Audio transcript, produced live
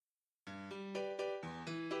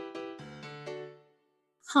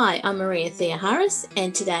Hi, I'm Maria Thea Harris,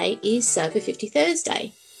 and today is Sew Over 50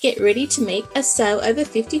 Thursday. Get ready to meet a Sew Over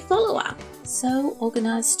 50 follower. Sew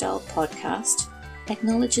Organised Style podcast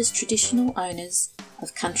acknowledges traditional owners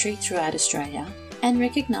of country throughout Australia and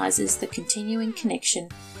recognises the continuing connection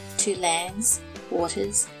to lands,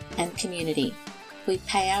 waters, and community. We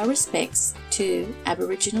pay our respects to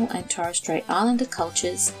Aboriginal and Torres Strait Islander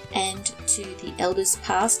cultures and to the elders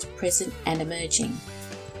past, present, and emerging.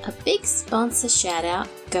 A big sponsor shout out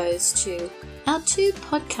goes to our two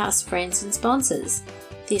podcast friends and sponsors.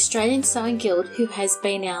 The Australian Sewing Guild, who has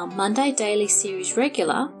been our Monday Daily Series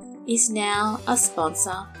regular, is now a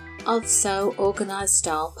sponsor of Sew Organised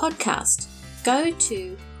Style podcast. Go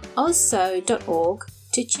to ozsew.org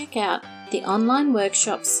to check out the online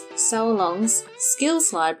workshops, sew-alongs,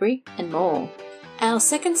 skills library, and more. Our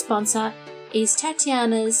second sponsor is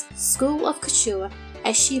Tatiana's School of Couture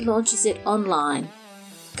as she launches it online.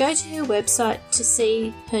 Go to her website to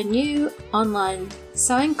see her new online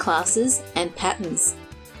sewing classes and patterns.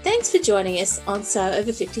 Thanks for joining us on Sew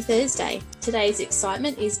Over 50 Thursday. Today's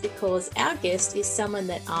excitement is because our guest is someone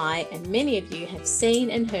that I and many of you have seen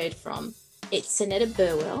and heard from. It's Sanetta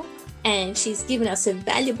Burwell, and she's given us a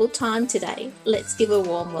valuable time today. Let's give a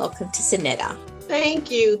warm welcome to Sanetta.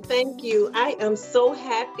 Thank you. I am so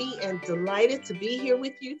happy and delighted to be here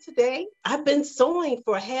with you today. I've been sewing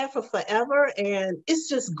for half of forever, and it's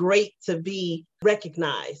just great to be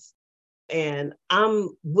recognized. And I'm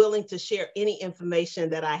willing to share any information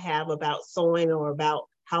that I have about sewing or about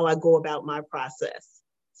how I go about my process.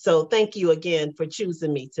 So thank you again for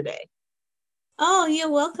choosing me today. Oh,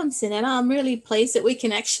 you're welcome, Sanetta. I'm really pleased that we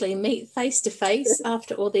can actually meet face to face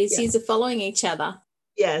after all these years of following each other.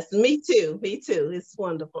 Yes, me too. It's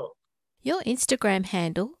wonderful. Your Instagram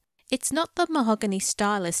handle, it's not the Mahogany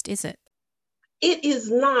Stylist, is it? It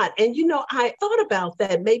is not. And, I thought about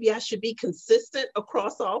that. Maybe I should be consistent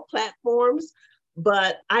across all platforms,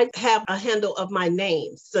 but I have a handle of my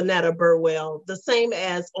name, Sanetta Burwell, the same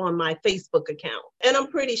as on my Facebook account. And I'm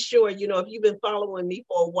pretty sure, if you've been following me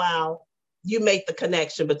for a while, you make the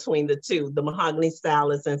connection between the two, the Mahogany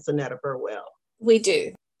Stylist and Sanetta Burwell. We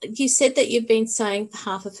do. You said that you've been sewing for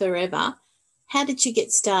half of forever. How did you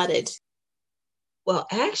get started? Well,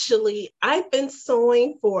 actually, I've been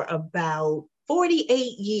sewing for about 48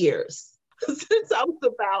 years since I was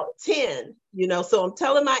about 10, so I'm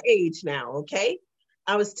telling my age now, okay?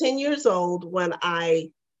 I was 10 years old when I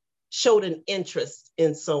showed an interest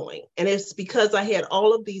in sewing. And it's because I had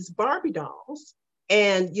all of these Barbie dolls.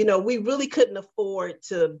 And, we really couldn't afford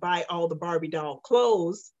to buy all the Barbie doll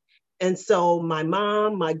clothes. And so my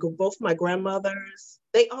mom, both my grandmothers,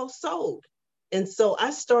 they all sewed. And so I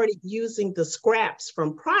started using the scraps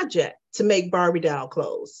from Project to make Barbie doll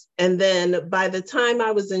clothes. And then by the time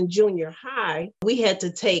I was in junior high, we had to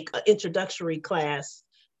take an introductory class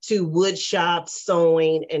to wood shop,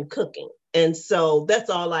 sewing, and cooking. And so that's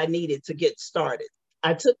all I needed to get started.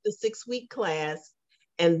 I took the 6-week class,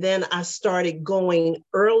 and then I started going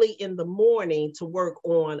early in the morning to work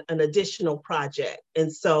on an additional project.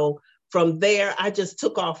 And so from there, I just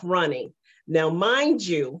took off running. Now, mind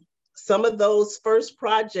you, some of those first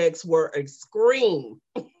projects were extreme,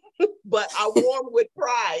 but I wore them with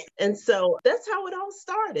pride. And so that's how it all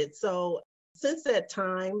started. So since that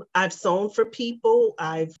time, I've sewn for people.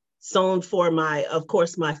 I've sewn for my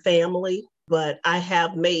family, but I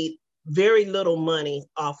have made very little money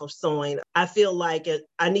off of sewing. I feel like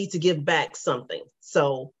I need to give back something.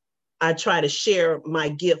 So I try to share my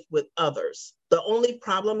gift with others. The only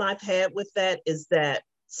problem I've had with that is that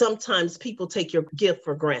sometimes people take your gift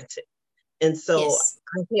for granted. And so Yes.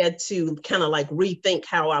 I had to kind of like rethink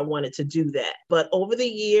how I wanted to do that. But over the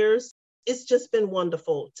years, it's just been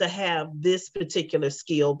wonderful to have this particular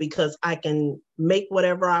skill because I can make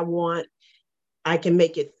whatever I want. I can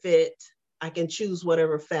make it fit. I can choose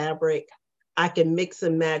whatever fabric. I can mix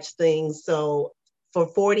and match things. So for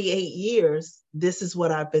 48 years, this is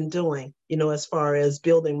what I've been doing, as far as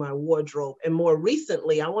building my wardrobe. And more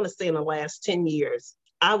recently, I want to say in the last 10 years,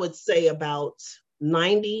 I would say about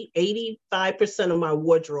 85% of my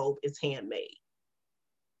wardrobe is handmade.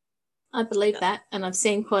 I believe that, and I've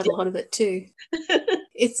seen quite a lot of it too.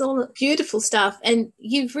 It's all beautiful stuff, and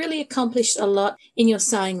you've really accomplished a lot in your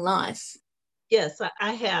sewing life. Yes,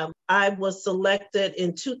 I have. I was selected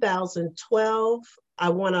in 2012. I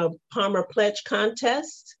won a Palmer Pledge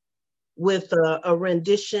contest with a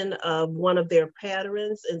rendition of one of their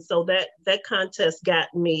patterns. And so that contest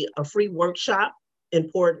got me a free workshop in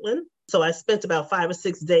Portland. So I spent about 5 or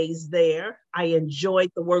 6 days there. I enjoyed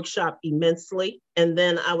the workshop immensely. And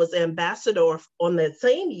then I was ambassador on that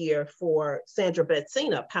same year for Sandra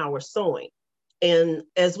Betsina, Power Sewing. And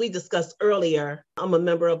as we discussed earlier, I'm a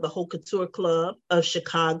member of the Haute Couture Club of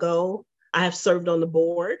Chicago. I have served on the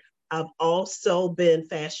board. I've also been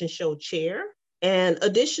fashion show chair. And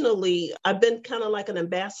additionally, I've been kind of like an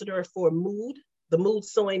ambassador for Mood, the Mood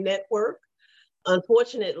Sewing Network.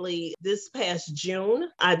 Unfortunately, this past June,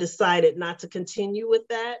 I decided not to continue with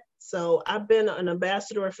that. So I've been an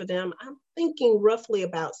ambassador for them, I'm thinking roughly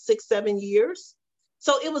about 6, 7 years.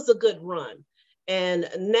 So it was a good run. And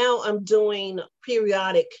now I'm doing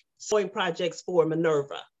periodic sewing projects for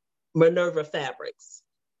Minerva Fabrics.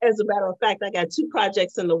 As a matter of fact, I got 2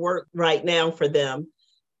 projects in the work right now for them.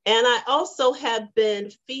 And I also have been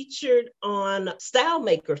featured on Style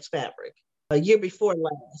Makers Fabric a year before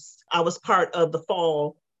last. I was part of the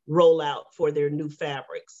fall rollout for their new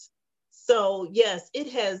fabrics. So, yes,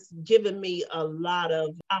 it has given me a lot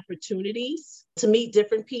of opportunities to meet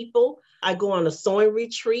different people. I go on a sewing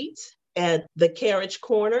retreat at the Carriage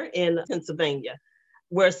Corner in Pennsylvania,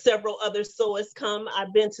 where several other sewers come.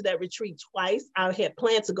 I've been to that retreat twice. I had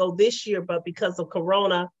planned to go this year, but because of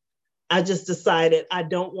Corona, I just decided I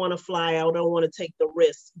don't want to fly out. I don't want to take the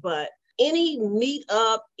risk. But any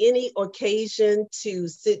meetup, any occasion to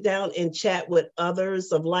sit down and chat with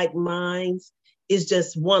others of like minds is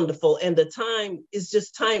just wonderful. And the time is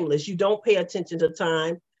just timeless. You don't pay attention to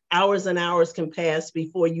time. Hours and hours can pass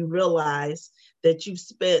before you realize that you've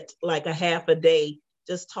spent like a half a day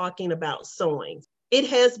just talking about sewing. It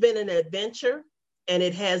has been an adventure and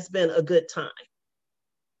it has been a good time.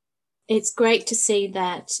 It's great to see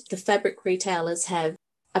that the fabric retailers have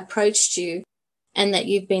approached you and that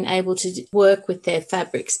you've been able to work with their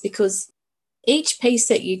fabrics, because each piece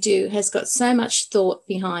that you do has got so much thought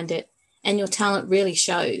behind it and your talent really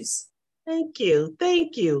shows. Thank you.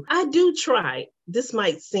 Thank you. I do try. This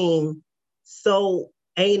might seem so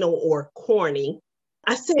anal or corny.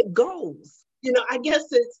 I set goals. I guess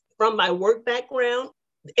it's from my work background.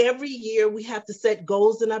 Every year we have to set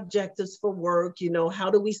goals and objectives for work.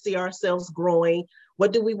 How do we see ourselves growing?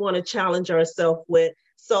 What do we want to challenge ourselves with?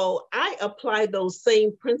 So I apply those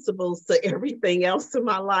same principles to everything else in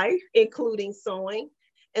my life, including sewing.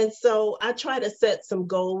 And so I try to set some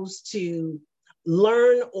goals to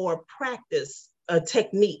learn or practice a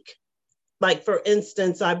technique. Like, for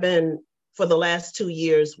instance, I've been, for the last 2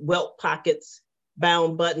 years, welt pockets,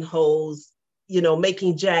 bound buttonholes,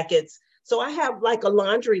 making jackets. So I have like a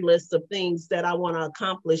laundry list of things that I want to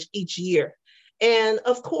accomplish each year. And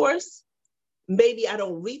of course, maybe I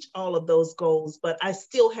don't reach all of those goals, but I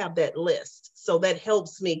still have that list. So that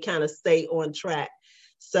helps me kind of stay on track.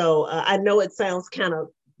 So I know it sounds kind of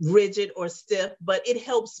rigid or stiff, but it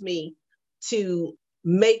helps me to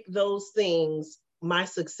make those things my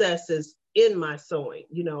successes in my sewing.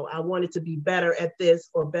 I wanted to be better at this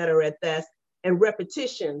or better at that. And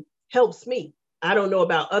repetition helps me. I don't know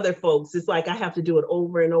about other folks. It's like I have to do it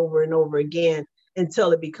over and over and over again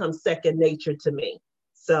until it becomes second nature to me.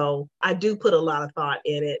 So I do put a lot of thought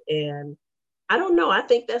in it. And I don't know, I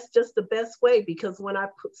think that's just the best way, because when I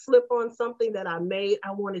slip on something that I made,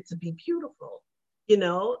 I want it to be beautiful.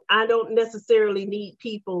 I don't necessarily need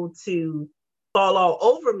people to fall all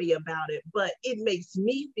over me about it, but it makes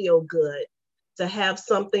me feel good to have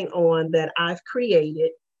something on that I've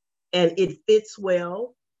created and it fits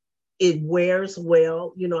well. It wears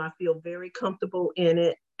well. I feel very comfortable in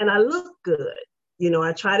it and I look good.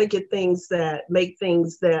 I try to get things that make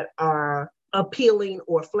things that are appealing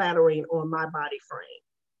or flattering on my body frame.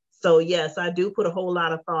 So yes, I do put a whole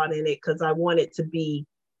lot of thought in it because I want it to be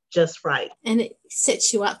just right. And it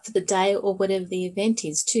sets you up for the day or whatever the event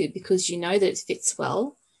is too, because you know that it fits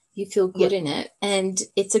well, you feel good in it, and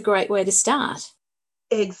it's a great way to start.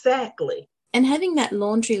 Exactly. And having that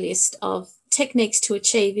laundry list of techniques to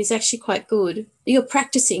achieve is actually quite good. You're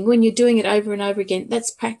practicing when you're doing it over and over again.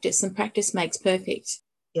 That's practice, and practice makes perfect.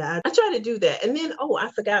 Yeah, I try to do that. And then,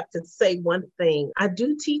 I forgot to say one thing. I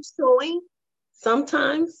do teach sewing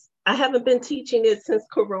sometimes. I haven't been teaching it since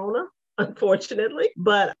Corona, unfortunately,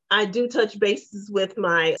 but I do touch bases with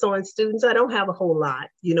my sewing students. I don't have a whole lot.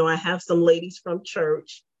 I have some ladies from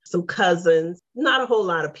church, some cousins, not a whole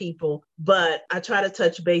lot of people, but I try to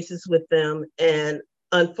touch bases with them. And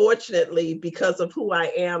unfortunately, because of who I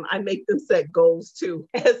am, I make them set goals too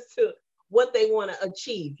as to what they want to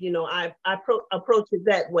achieve. I approach it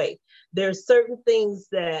that way. There's certain things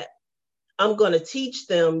that I'm going to teach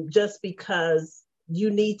them just because you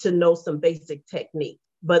need to know some basic technique.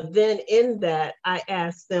 But then in that, I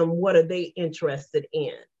ask them, what are they interested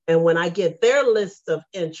in? And when I get their list of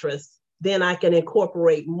interests, then I can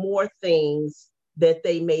incorporate more things that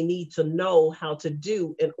they may need to know how to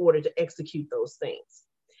do in order to execute those things.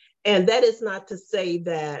 And that is not to say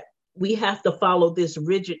that we have to follow this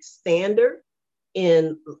rigid standard,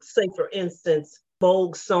 in, say, for instance,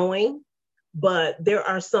 Vogue sewing, but there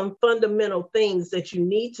are some fundamental things that you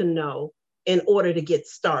need to know in order to get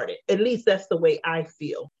started. At least that's the way I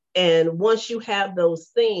feel. And once you have those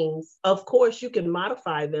things, of course, you can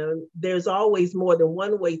modify them. There's always more than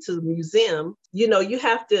one way to the museum. You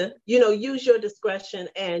have to, use your discretion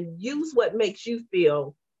and use what makes you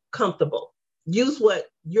feel comfortable. Use what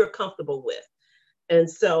you're comfortable with. And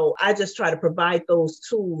so I just try to provide those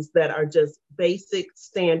tools that are just basic,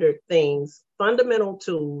 standard things, fundamental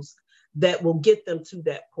tools that will get them to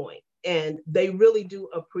that point. And they really do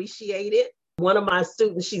appreciate it. One of my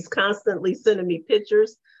students, she's constantly sending me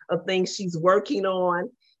pictures of things she's working on.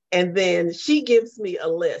 And then she gives me a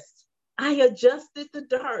list. I adjusted the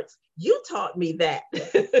darts. You taught me that.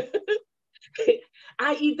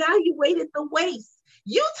 I evaluated the waist.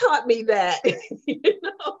 You taught me that.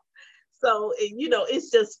 So,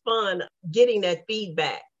 it's just fun getting that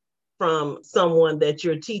feedback from someone that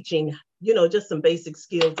you're teaching, just some basic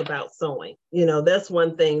skills about sewing. That's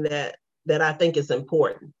one thing that I think is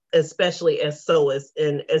important, especially as sewists,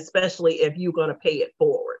 and especially if you're going to pay it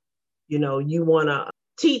forward. You want to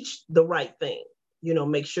teach the right thing,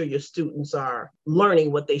 make sure your students are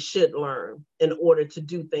learning what they should learn in order to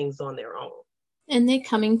do things on their own. And they're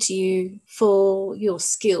coming to you for your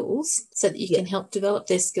skills so that you can help develop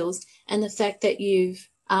their skills. And the fact that you've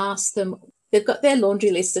asked them, they've got their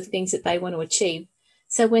laundry list of things that they want to achieve.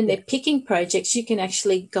 So when they're picking projects, you can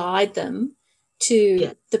actually guide them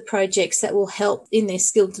to the projects that will help in their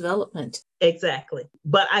skill development. Exactly.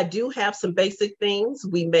 But I do have some basic things.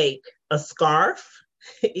 We make a scarf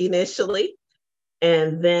initially,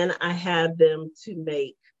 and then I have them to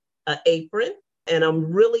make an apron. And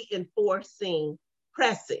I'm really enforcing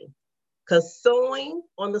pressing, because sewing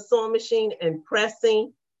on the sewing machine and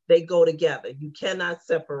pressing, they go together. You cannot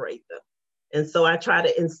separate them. And so I try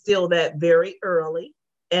to instill that very early.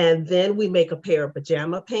 And then we make a pair of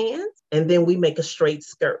pajama pants, and then we make a straight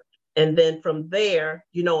skirt. And then from there,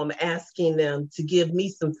 I'm asking them to give me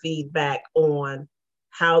some feedback on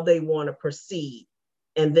how they want to proceed.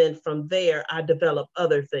 And then from there, I develop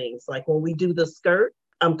other things. Like when we do the skirt,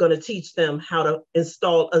 I'm going to teach them how to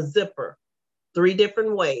install a zipper 3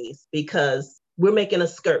 different ways, because we're making a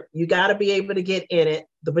skirt. You got to be able to get in it.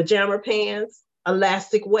 The pajama pants,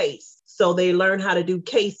 elastic waist. So they learn how to do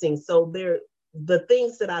casing. So the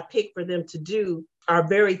things that I pick for them to do are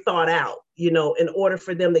very thought out, in order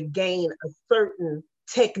for them to gain a certain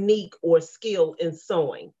technique or skill in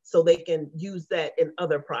sewing, so they can use that in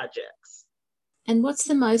other projects. And what's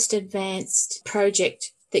the most advanced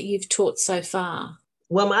project that you've taught so far?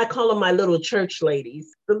 Well, I call them my little church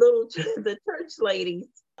ladies. The church ladies,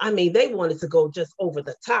 they wanted to go just over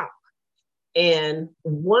the top. And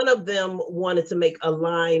one of them wanted to make a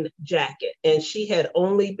line jacket. And she had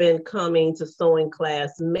only been coming to sewing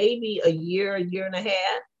class maybe a year and a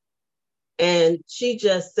half. And she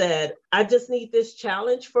just said, I just need this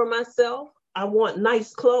challenge for myself. I want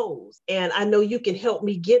nice clothes, and I know you can help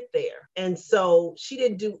me get there. And so she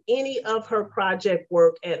didn't do any of her project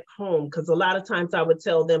work at home, because a lot of times I would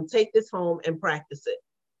tell them, take this home and practice it.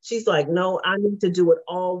 She's like, no, I need to do it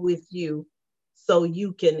all with you so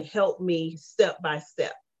you can help me step by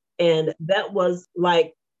step. And that was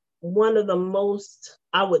like one of the most,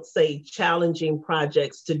 I would say, challenging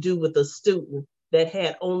projects to do with a student that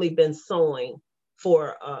had only been sewing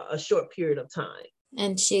for a short period of time.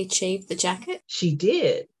 And she achieved the jacket? She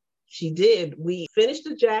did. We finished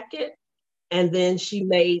the jacket, and then she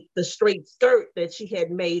made the straight skirt that she had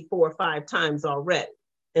made 4 or 5 times already.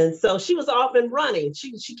 And so she was off and running.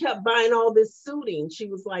 She kept buying all this suiting. She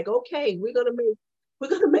was like, okay, we're gonna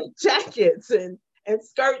make jackets and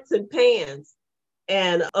skirts and pants.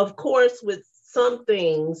 And of course, with some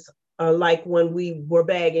things, like when we were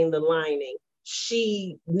bagging the lining,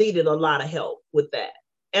 she needed a lot of help with that.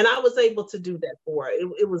 And I was able to do that for her.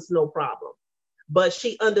 It was no problem. But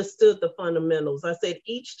she understood the fundamentals. I said,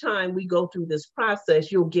 each time we go through this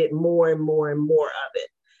process, you'll get more and more and more of it.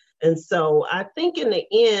 And so I think in the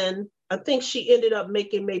end, she ended up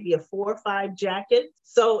making maybe a 4 or 5 jackets.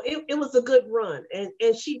 So it was a good run.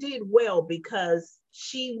 And she did well, because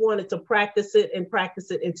she wanted to practice it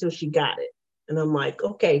until she got it. And I'm like,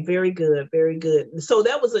 okay, very good, very good. So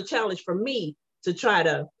that was a challenge for me to try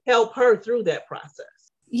to help her through that process.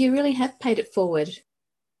 You really have paid it forward.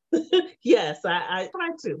 Yes, I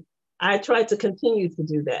try to. I try to continue to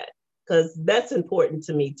do that, because that's important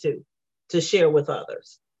to me too, to share with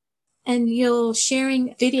others. And you're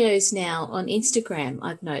sharing videos now on Instagram,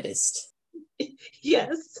 I've noticed.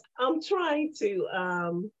 Yes, I'm trying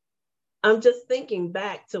to. I'm just thinking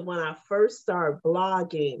back to when I first started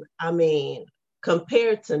blogging.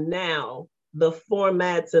 Compared to now, the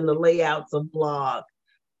formats and the layouts of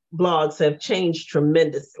blogs have changed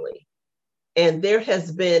tremendously. And there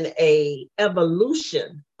has been a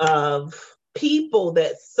evolution of people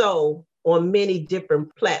that sew on many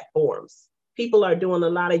different platforms. People are doing a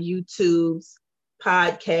lot of YouTubes,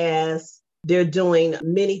 podcasts, they're doing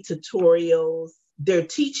many tutorials, they're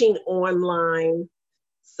teaching online.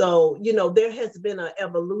 So, there has been an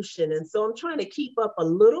evolution. And so I'm trying to keep up a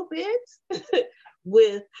little bit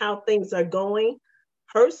with how things are going.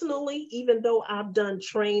 Personally, even though I've done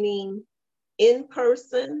training in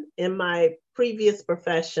person in my previous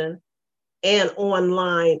profession and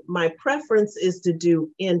online, my preference is to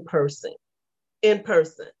do in person,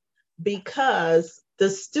 because the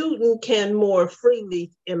student can more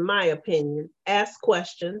freely, in my opinion, ask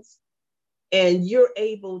questions, and you're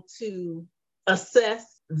able to assess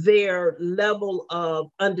their level of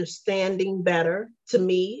understanding better. To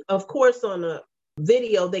me, of course, on a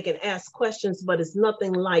video, they can ask questions, but it's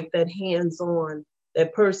nothing like that hands-on,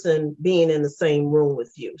 that person being in the same room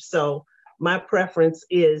with you. So my preference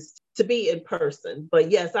is to be in person.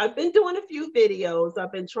 But yes, I've been doing a few videos.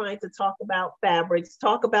 I've been trying to talk about fabrics,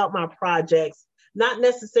 talk about my projects, not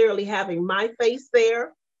necessarily having my face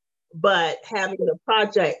there, but having the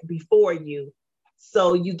project before you,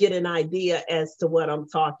 so you get an idea as to what I'm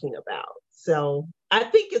talking about. So I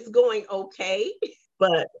think it's going okay,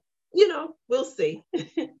 but we'll see.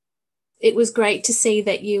 It was great to see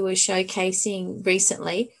that you were showcasing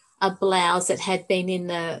recently a blouse that had been in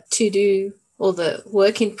the to-do or the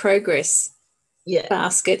work in progress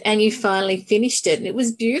basket, and you finally finished it. And it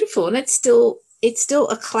was beautiful, and it's still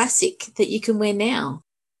a classic that you can wear now.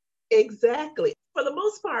 Exactly. For the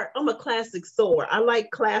most part, I'm a classic sewer. I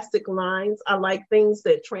like classic lines. I like things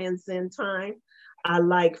that transcend time. I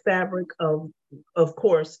like fabric of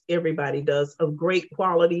course, everybody does, of great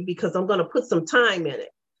quality, because I'm going to put some time in it.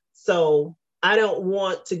 So I don't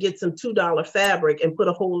want to get some $2 fabric and put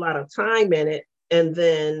a whole lot of time in it, and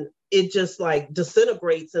then it just like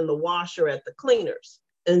disintegrates in the washer at the cleaners.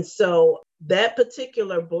 And so that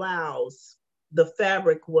particular blouse, the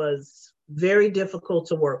fabric was very difficult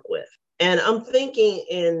to work with. And I'm thinking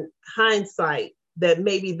in hindsight that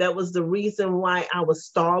maybe that was the reason why I was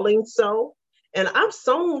stalling so. And I've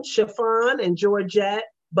sewn chiffon and georgette,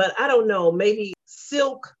 but I don't know, maybe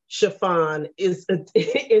silk chiffon is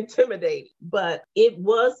intimidating. But it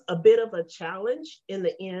was a bit of a challenge in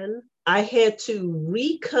the end. I had to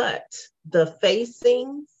recut the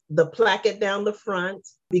facings, the placket down the front,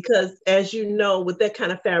 because as you know, with that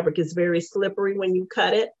kind of fabric, it's very slippery when you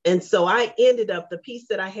cut it. And so I ended up, the piece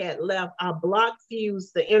that I had left, I block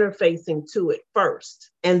fused the interfacing to it first.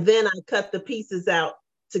 And then I cut the pieces out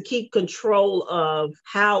to keep control of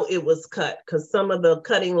how it was cut, because some of the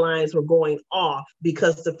cutting lines were going off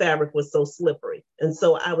because the fabric was so slippery. And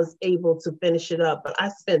so I was able to finish it up, but I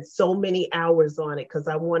spent so many hours on it because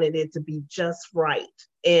I wanted it to be just right.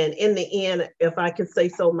 And in the end, if I could say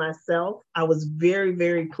so myself, I was very,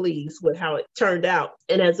 very pleased with how it turned out.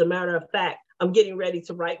 And as a matter of fact, I'm getting ready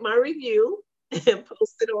to write my review and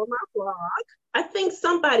post it on my blog. I think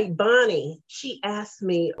somebody, Bonnie, she asked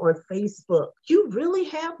me on Facebook, you really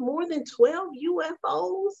have more than 12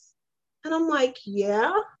 UFOs? And I'm like,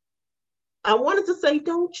 yeah. I wanted to say,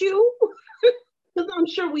 don't you? Because I'm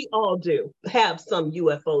sure we all do have some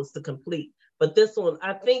UFOs to complete. But this one,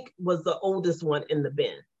 I think, was the oldest one in the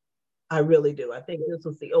bin. I really do. I think this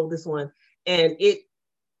was the oldest one. And it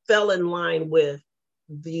fell in line with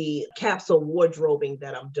the capsule wardrobing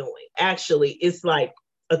that I'm doing. Actually, it's like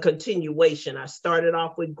a continuation. I started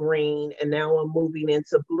off with green, and now I'm moving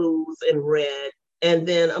into blues and red. And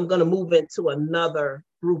then I'm going to move into another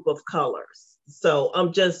group of colors. So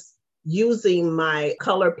I'm just using my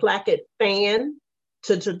color placket fan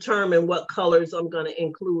to determine what colors I'm going to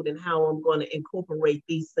include and how I'm going to incorporate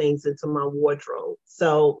these things into my wardrobe.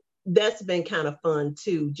 So that's been kind of fun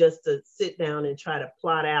too, just to sit down and try to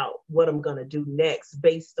plot out what I'm going to do next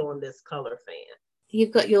based on this color fan.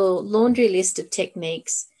 You've got your laundry list of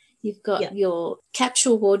techniques. You've got your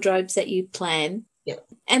capsule wardrobes that you plan. Yeah.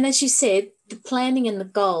 And as you said, the planning and the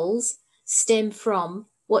goals stem from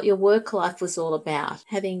what your work life was all about,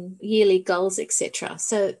 having yearly goals, etc.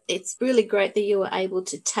 So it's really great that you were able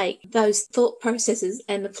to take those thought processes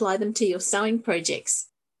and apply them to your sewing projects.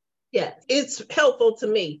 Yeah, it's helpful to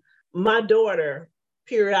me. My daughter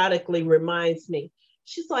periodically reminds me,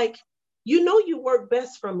 she's like, you work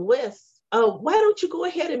best from lists. Why don't you go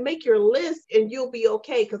ahead and make your list and you'll be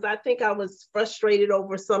okay? Because I think I was frustrated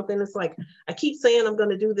over something. It's like, I keep saying I'm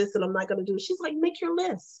going to do this and I'm not going to do it. She's like, make your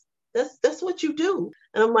list. That's what you do.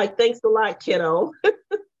 And I'm like, thanks a lot, kiddo.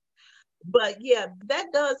 But yeah,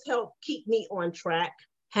 that does help keep me on track.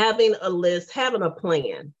 having a list, having a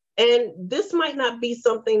plan. And this might not be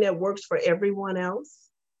something that works for everyone else,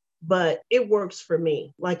 but it works for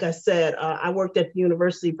me. Like I said, I worked at the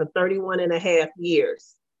university for 31 and a half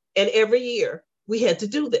years. And every year we had to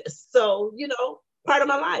do this. So, part of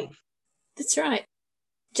my life. That's right.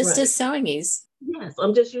 Just Right. as sewing is. Yes,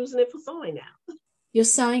 I'm just using it for sewing now. Your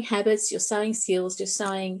sewing habits, your sewing skills, your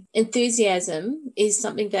sewing enthusiasm is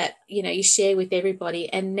something that, you share with everybody.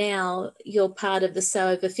 And now you're part of the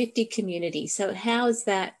Sew Over 50 community. So how has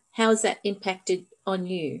that impacted on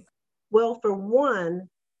you? Well, for one,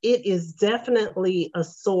 it is definitely a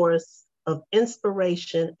source of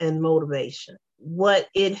inspiration and motivation. What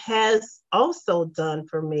it has also done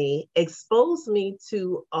for me, exposed me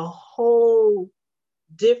to a whole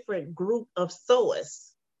different group of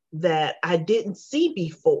sewists that I didn't see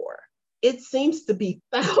before. It seems to be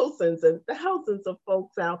thousands and thousands of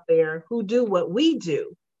folks out there who do what we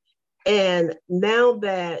do. And now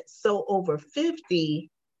that Sew Over 50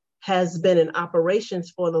 has been in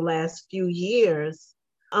operations for the last few years,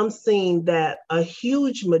 I'm seeing that a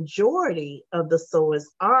huge majority of the sewists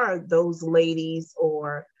are those ladies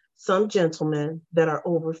or some gentlemen that are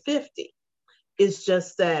over 50. It's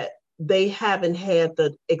just that they haven't had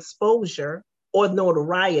the exposure or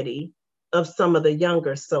notoriety of some of the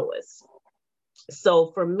younger sewists.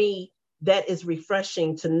 So for me, that is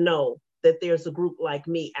refreshing to know that there's a group like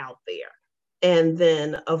me out there. And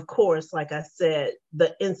then, of course, like I said,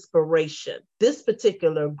 the inspiration. This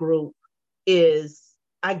particular group is,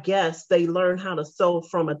 I guess, they learn how to sew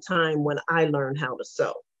from a time when I learned how to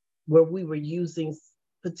sew, where we were using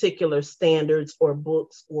particular standards or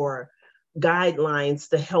books or guidelines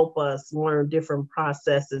to help us learn different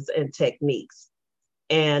processes and techniques.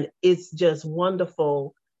 And it's just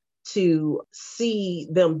wonderful to see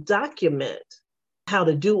them document how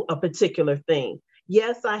to do a particular thing.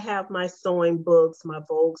 Yes, I have my sewing books, my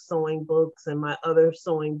Vogue sewing books, and my other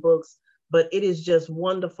sewing books, but it is just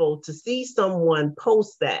wonderful to see someone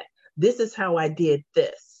post that. This is how I did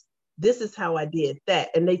this. This is how I did that.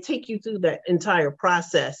 And they take you through that entire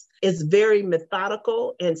process. It's very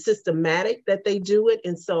methodical and systematic that they do it.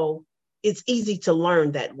 And so it's easy to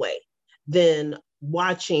learn that way than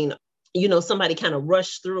watching, somebody kind of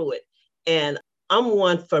rush through it. And I'm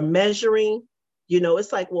one for measuring,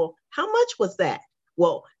 it's like, well, how much was that?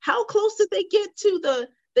 Well, how close did they get to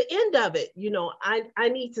the end of it? I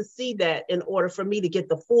need to see that in order for me to get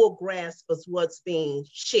the full grasp of what's being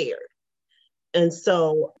shared. And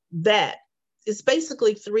so that is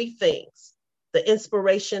basically three things: the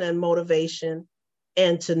inspiration and motivation,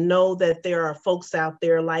 and to know that there are folks out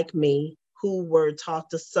there like me who were taught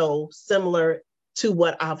to sew similar to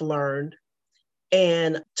what I've learned,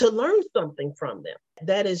 and to learn something from them.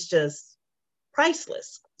 That is just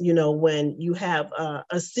priceless. When you have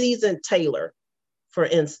a seasoned tailor, for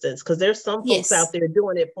instance, because there's some folks out there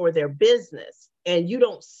doing it for their business, and you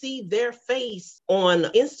don't see their face on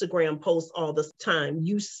Instagram posts all the time.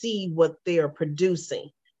 You see what they're producing.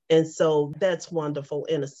 And so that's wonderful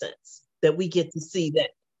in a sense that we get to see that.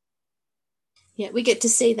 Yeah, we get to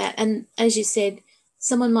see that. And as you said,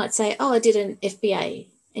 someone might say, oh, I did an FBA.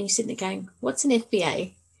 And you're sitting there going, what's an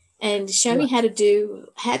FBA? And show me how do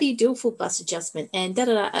you do a full bust adjustment? And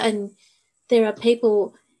da-da-da. And there are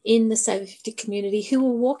people in the Sew Over 50 community who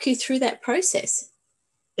will walk you through that process.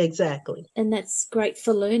 Exactly. And that's great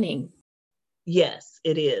for learning. Yes,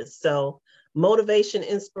 it is. So motivation,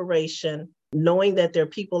 inspiration, knowing that there are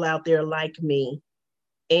people out there like me,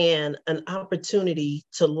 and an opportunity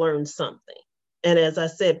to learn something. And as I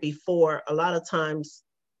said before, a lot of times,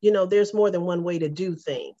 there's more than one way to do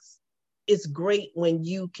things. It's great when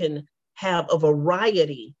you can have a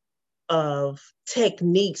variety of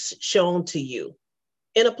techniques shown to you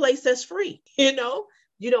in a place that's free. You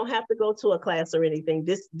don't have to go to a class or anything.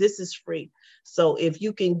 This is free. So if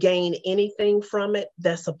you can gain anything from it,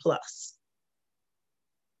 that's a plus.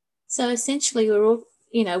 So essentially, we're all,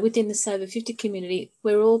 within the Sew Over 50 community,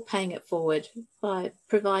 we're all paying it forward by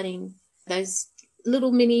providing those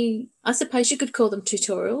little mini, I suppose you could call them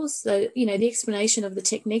tutorials, so, the explanation of the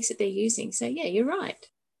techniques that they're using. So, yeah, you're right.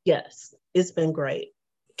 Yes, it's been great.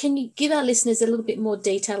 Can you give our listeners a little bit more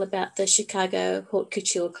detail about the Chicago Haute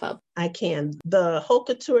Couture Club? I can. The Haute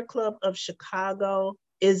Couture Club of Chicago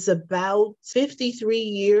is about 53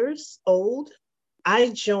 years old. I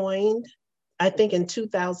joined, I think, in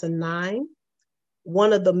 2009.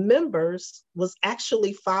 One of the members was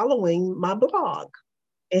actually following my blog,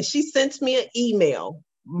 and she sent me an email,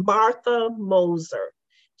 Martha Moser.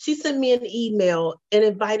 She sent me an email and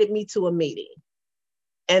invited me to a meeting.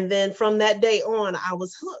 And then from that day on, I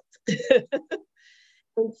was hooked.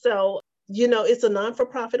 And so, it's a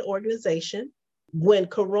non-for-profit organization. when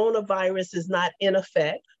coronavirus is not in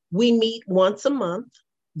effect, we meet once a month,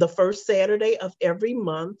 the first Saturday of every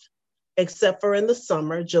month, except for in the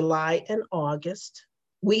summer, July and August.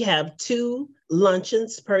 We have 2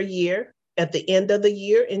 luncheons per year at the end of the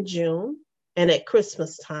year in June and at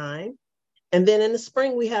Christmas time. And then in the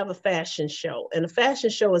spring, we have a fashion show. And a fashion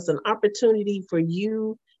show is an opportunity for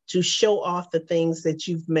you to show off the things that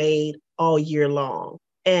you've made all year long.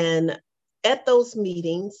 And at those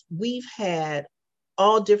meetings, we've had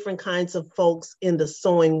all different kinds of folks in the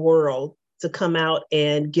sewing world to come out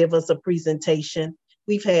and give us a presentation.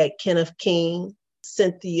 We've had Kenneth King,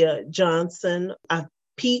 Cynthia Johnson,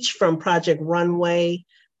 Peach from Project Runway.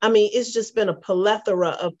 I mean, it's just been a plethora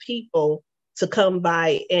of people to come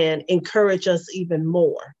by and encourage us even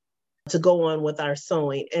more to go on with our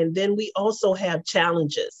sewing. And then we also have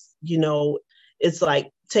challenges. You know, it's like,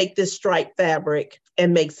 take this striped fabric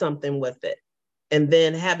and make something with it, and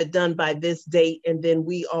then have it done by this date. And then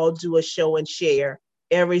we all do a show and share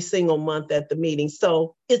every single month at the meeting.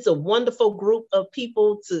 So it's a wonderful group of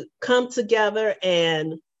people to come together.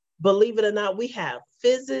 And believe it or not, we have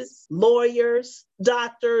physicists, lawyers,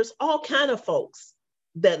 doctors, all kind of folks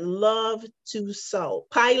that love to sew.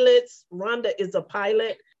 Pilots, Rhonda is a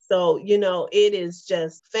pilot. So, you know, it is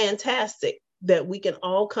just fantastic that we can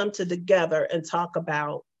all come together and talk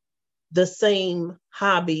about the same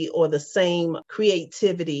hobby or the same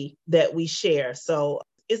creativity that we share. So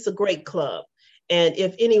it's a great club. And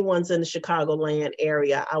if anyone's in the Chicagoland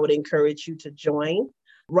area, I would encourage you to join.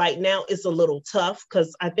 Right now, it's a little tough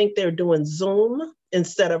because I think they're doing Zoom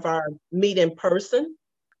instead of our meet in person.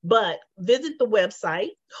 But visit the website,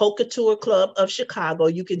 Haute Couture Club of Chicago.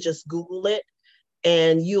 You can just Google it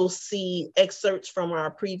and you'll see excerpts from our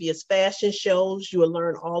previous fashion shows. You will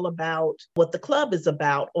learn all about what the club is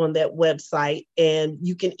about on that website. And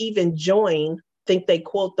you can even join. I think they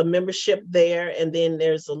quote the membership there. And then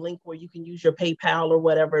there's a link where you can use your PayPal or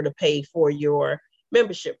whatever to pay for your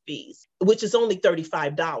membership fees, which is only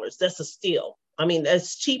 $35. That's a steal. I mean,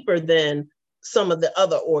 that's cheaper than some of the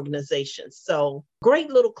other organizations. So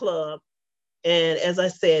great little club. And as I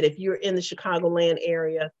said, if you're in the Chicagoland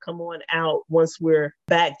area, come on out once we're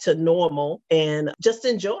back to normal and just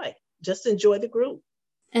enjoy the group.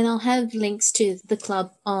 And I'll have links to the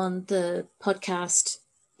club on the podcast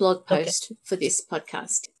blog post for this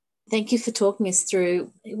podcast. Thank you for talking us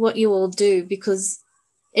through what you all do, because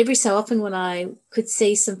every so often when I could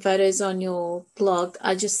see some photos on your blog,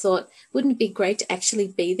 I just thought, wouldn't it be great to actually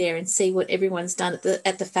be there and see what everyone's done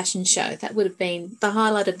at the fashion show? That would have been the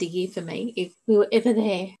highlight of the year for me if we were ever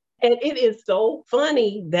there. And it is so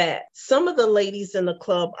funny that some of the ladies in the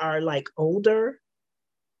club are like older,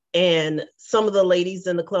 and some of the ladies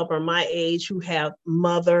in the club are my age who have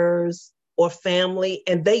mothers or family,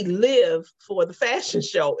 and they live for the fashion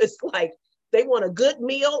show. It's like they want a good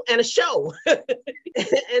meal and a show.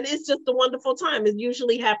 And it's just a wonderful time. It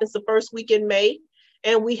usually happens the first week in May,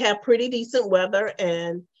 and we have pretty decent weather,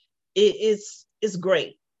 and it's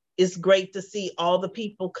great. It's great to see all the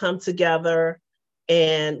people come together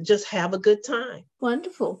and just have a good time.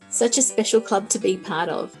 Wonderful. Such a special club to be part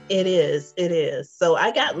of. It is. So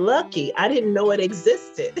I got lucky. I didn't know it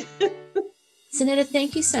existed. Sonetta,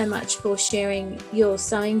 thank you so much for sharing your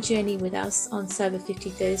sewing journey with us on Sober 50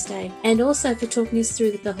 Thursday, and also for talking us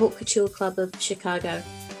through the Haute Couture Club of Chicago.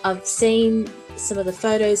 I've seen some of the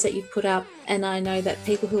photos that you've put up, and I know that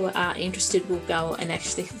people who are interested will go and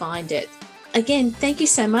actually find it. Again, thank you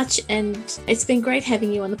so much, and it's been great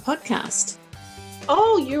having you on the podcast.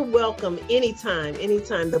 Oh, you're welcome. Anytime.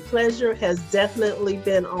 The pleasure has definitely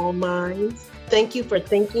been all mine. Thank you for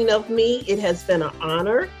thinking of me. It has been an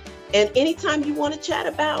honor. And anytime you want to chat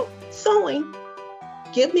about sewing,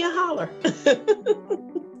 give me a holler.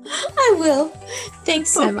 I will.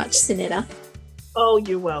 Thanks so much, Sonetta. Oh,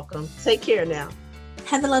 you're welcome. Take care now.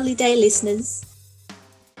 Have a lovely day, listeners.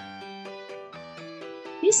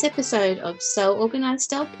 This episode of Sew Organised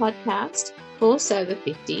Style podcast for Sober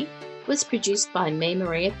 50 was produced by me,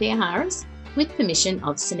 Maria Theoharis, with permission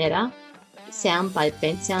of Sonetta, sound by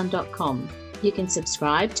bensound.com. You can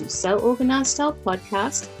subscribe to Sew Organised Style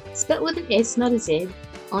podcast, spelt with an S, not a Z,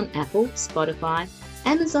 on Apple, Spotify,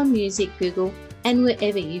 Amazon Music, Google, and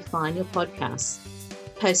wherever you find your podcasts.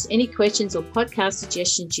 Post any questions or podcast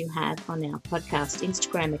suggestions you have on our podcast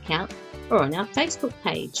Instagram account or on our Facebook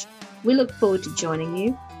page. We look forward to joining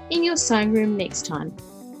you in your sewing room next time.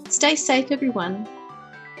 Stay safe, everyone.